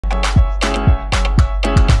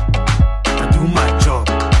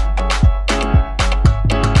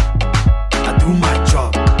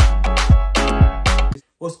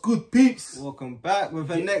peeps? Welcome back with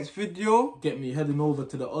the next video. Get me heading over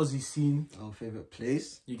to the Aussie scene. Our favourite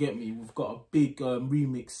place. You get me? We've got a big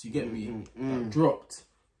remix, you get me? That dropped.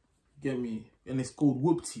 You get me? And it's called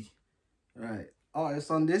Whoopy. Right.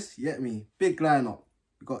 Artists on this, you get me? Big lineup.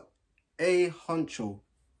 We got Huncho,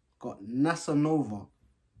 got NASA Nova,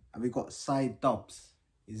 and we got Side Dubz.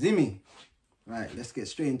 You see me? Right, let's get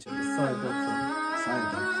straight into it. Side Dubz.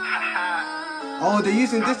 Side Dubz. Oh, they're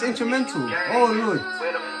using this instrumental. Oh, Lord.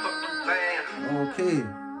 Okay.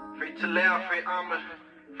 Free to laugh, free armor,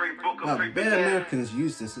 free book, free Bare Americans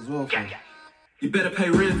use this as well. You better pay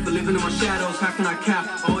rent for living in my shadows. How can I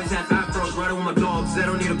cap? Always had afros riding with my dogs. They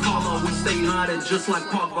don't need a collar. We stay united just like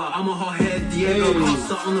Pogba. I'm a hot head, Diego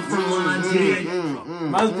Costa on the front lines.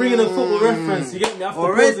 Man's bringing a football reference. You get me? After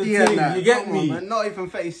already, you get me? Man, not even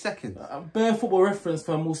 30 seconds. Bare football reference,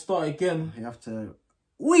 fam. We'll start again. You have to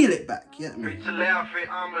wheel it back. You get me? Free to laugh, free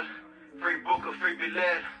armor, free book, free be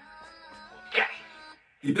led.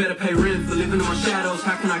 You better pay rent for living in my shadows.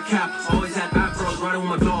 How can I cap? Always had afros riding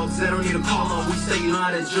with my dogs. They don't need a collar. We stay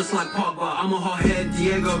united just like Pogba. I'm a hot head,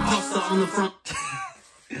 Diego Costa on the front.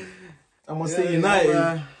 I'm gonna stay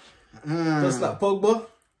united. Just like Pogba.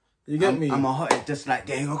 You get me? I'm a hothead just like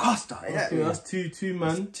Diego Costa. Okay, that's two,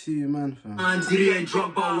 man. Two, man, fam. Oh,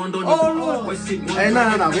 no. Hey,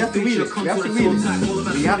 no. We have to read it. We have to read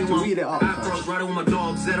it. We have to read it up. Afros riding with my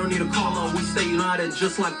dogs. They don't need a collar. We stay united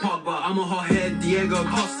just like Pogba. I'm a hot head, Diego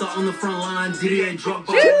Costa on the front line. Didier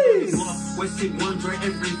Drogba. Wested Wonder,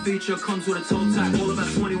 every feature comes with a toe tag. All about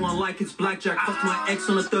 21 like it's blackjack. Fuck my ex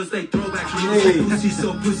on a Thursday throwback. Pussy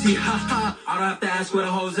so pussy, haha. I don't have to ask where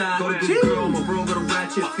the hoes at. Got a good girl, my bro got a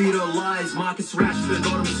ratchet. Feed her lies, Marcus Rashford.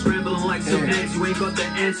 Got him scrambling like some eggs. You ain't got the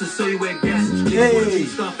answer, so you wear gas.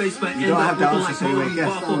 Scarface, but end up looking like Holy.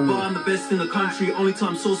 Bar for bar, I'm the best in the country. Only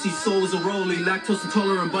time saucy soul is a rollie. Lactose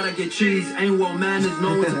intolerant, but I get cheese. Ain't well mannered,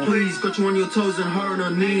 no one to please. Got you on your toes and her on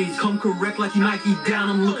her knees. Come correct like you Nike down.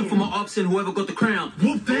 I'm looking for my ops and whoever got the crown.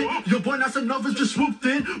 Whooped it, your boy Nasa Nova's just swooped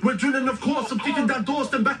in. We're drilling, of course, I'm kicking down doors.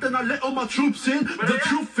 Then back then I let all my troops in. The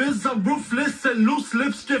truth is I'm ruthless and loose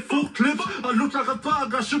lips get full clips. I look like a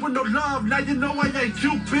thug, I shoot with no love. Now you know I ain't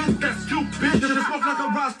Cupid, that's stupid. Just smoke like a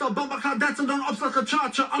rasta, but my car dancing on ups like a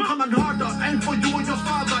cha-cha. I'm coming harder, aim for you and your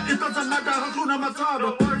father. It doesn't matter, Hakuna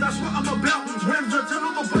Matata. That's what I'm about. When's the tell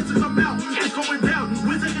all the voices I'm out? It's going down,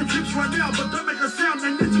 we're taking trips right now, but don't make a sound,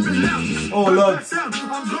 they need to be loud. Oh, Lord.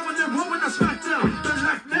 I'm going in wrong when I smack down. Then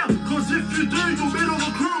lack now, cause if you do, you'll meet all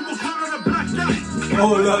the crew, we'll call it a black day.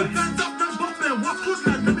 Oh, Lord. Stand up, no bumping, what's good,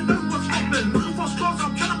 lad? Let me know what's happening. Looking for scores,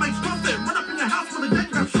 I'm trying to make profit. Run up in your house with a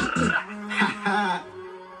gang that's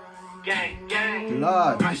Gang.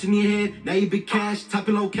 Lord. Price in your head, now you big cash,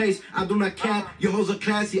 typing low case. I do not cap, your hoes are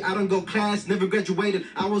classy. I don't go class, never graduated.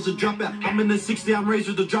 I was a dropout. I'm in the 60, I'm raised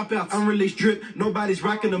with the dropouts. Unreleased drip, nobody's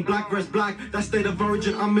rocking them. Black breast black, that's state of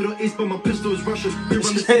origin. I'm Middle East, but my pistol is Russian. I'm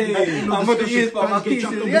Middle East, but my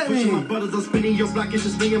pieces, My brothers are spinning your block, it's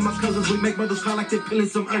just me and my cousins. We make mothers cry like they're peeling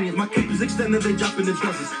some onions. My cape is extended, they dropping in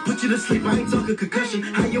dozens. Put you to sleep, I ain't talking concussion.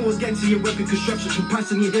 How you was getting to your weapon construction. Some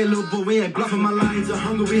price in your head, little boy, we ain't bluffing. My lions are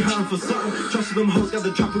hungry, we hunting for something. Trust them hoes, got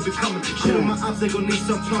the drop will be coming. Shit on my ops, they gon' need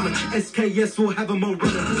some plumbing. SKS will have them all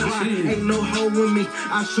running. Ain't no hole with me.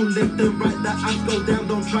 I shoot left and right, the ops go down,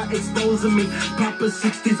 don't try exposing me. Proper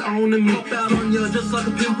 60s owning me. Pop out on you just like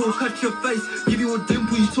a pimple, cut your face. Give you a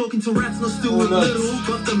dimple, you talking to rats, no still with little.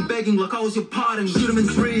 Got them begging like I was your pardon. Shoot them in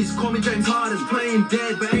threes, call me James Harden. Playing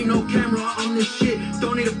dead, but ain't no camera on this shit.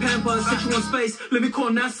 Don't need a pamper, set you on space. Let me call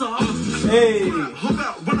NASA. Hey. hop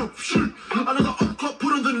out, run up, shoot. Another up clock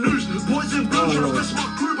put on the news. Boys in blue, trying to rest my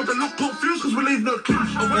crew, but they look confused because we leave no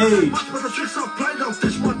clues. I went so much, but the tricks I played, I'll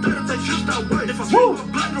dish my data, they just that way. If I swing my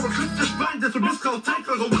blind or a clip just bang, there's a risk I'll take,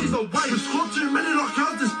 like a ways away. We scored too many like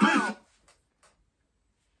how's this beef.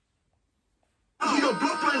 Your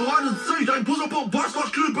block playing hide and seek. Ain't pulls up on bikes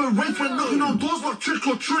like Uber Eats. When knocking on doors like trick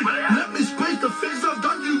or treat. Let me speak, the things I've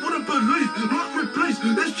done you wouldn't believe. Like replace,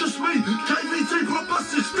 it's just me. KVT proper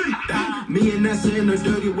 60. Me and NASA in a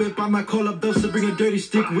dirty whip. I might call up Dubz to bring a dirty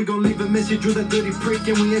stick. We gon' leave a message with that dirty prick.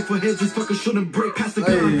 And we ain't for heads, we fucking shouldn't break. Pass the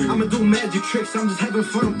gun, I'ma do magic tricks. I'm just having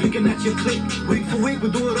fun, I'm picking at your click. Week for week, we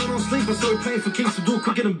do it all on sleep. I saw we playing for kings to do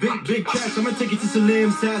quick and big cash. I'ma take you to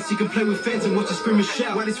Salim's house. You can play with fans and watch you scream and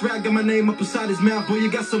shout. Why this rag got my name up beside his mouth? Boy, you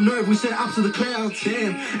got some nerve, we sent ops to the clouds.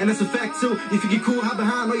 Damn, and that's a fact too. If you get cool, hide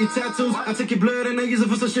behind all your tattoos. I take your blood and I use it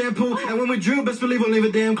for some shampoo. And when we drill, best believe we'll leave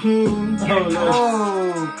a damn clue.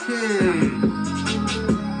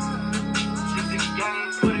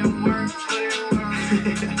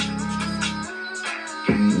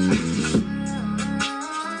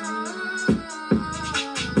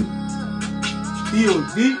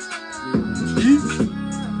 D.O.D.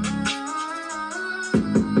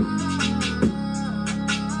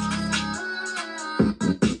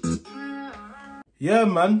 Yeah,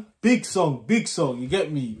 man. Big song. You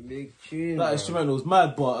get me? Big tune. That instrumental was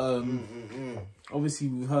mad, but obviously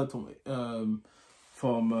we heard from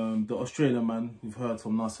the Australian man. We've heard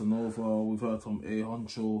from Nasa Nova. We've heard from A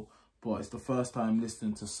Huncho. But it's the first time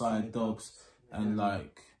listening to Side Dubz, and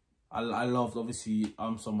like I loved. Obviously,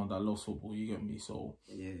 I'm someone that loves football. You get me? So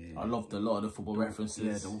I loved a lot of the football references.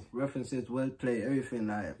 Yeah, the references, wordplay, everything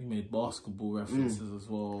like. He made basketball references as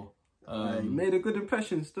well. He made a good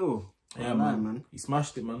impression still. Yeah, man. He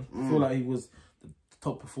smashed it, man. I feel like he was the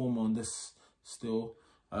top performer on this still.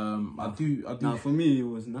 I do. Now, for me, it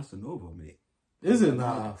was Nasa Nova, mate. Is it?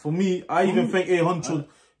 Nah. For me, I even think A Huncho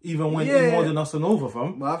even went in more than Nasa Nova,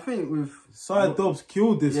 fam. But I think with Side Dubz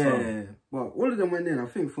killed this, fam. Yeah. Well, all of them went in. I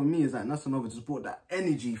think for me, is like Nasa Nova just brought that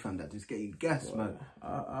energy, fam, that just getting gas, man.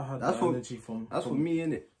 I had that's that energy from for me,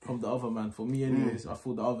 innit? From the other man. For me, anyways, I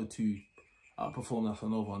thought the other two outperformed Nasa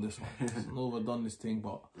Nova on this one. Nasa Nova done this thing,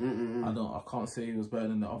 but I can't say he was better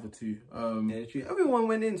than the other two. Yeah, true. Everyone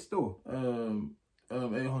went in still. A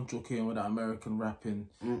Huncho came with that American rapping,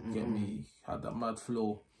 get me, had that mad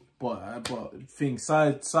flow. But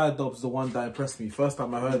Side Dubz the one that impressed me. First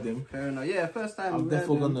time I heard him. Fair enough. Yeah, first time. I'm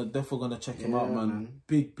definitely gonna check him out, man.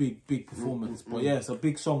 Big performance. But yeah, it's a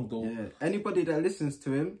big song though. Yeah. Anybody that listens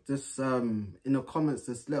to him, just in the comments,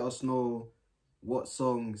 just let us know what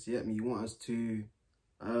songs you want us to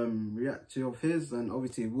react to of his, and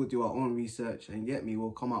obviously we'll do our own research and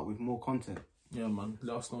we'll come out with more content. Yeah, man.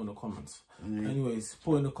 Let us know in the comments. Anyways,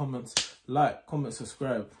 put in the comments, like, comment,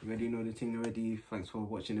 subscribe. You already know the thing already. Thanks for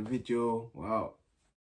watching the video. Wow.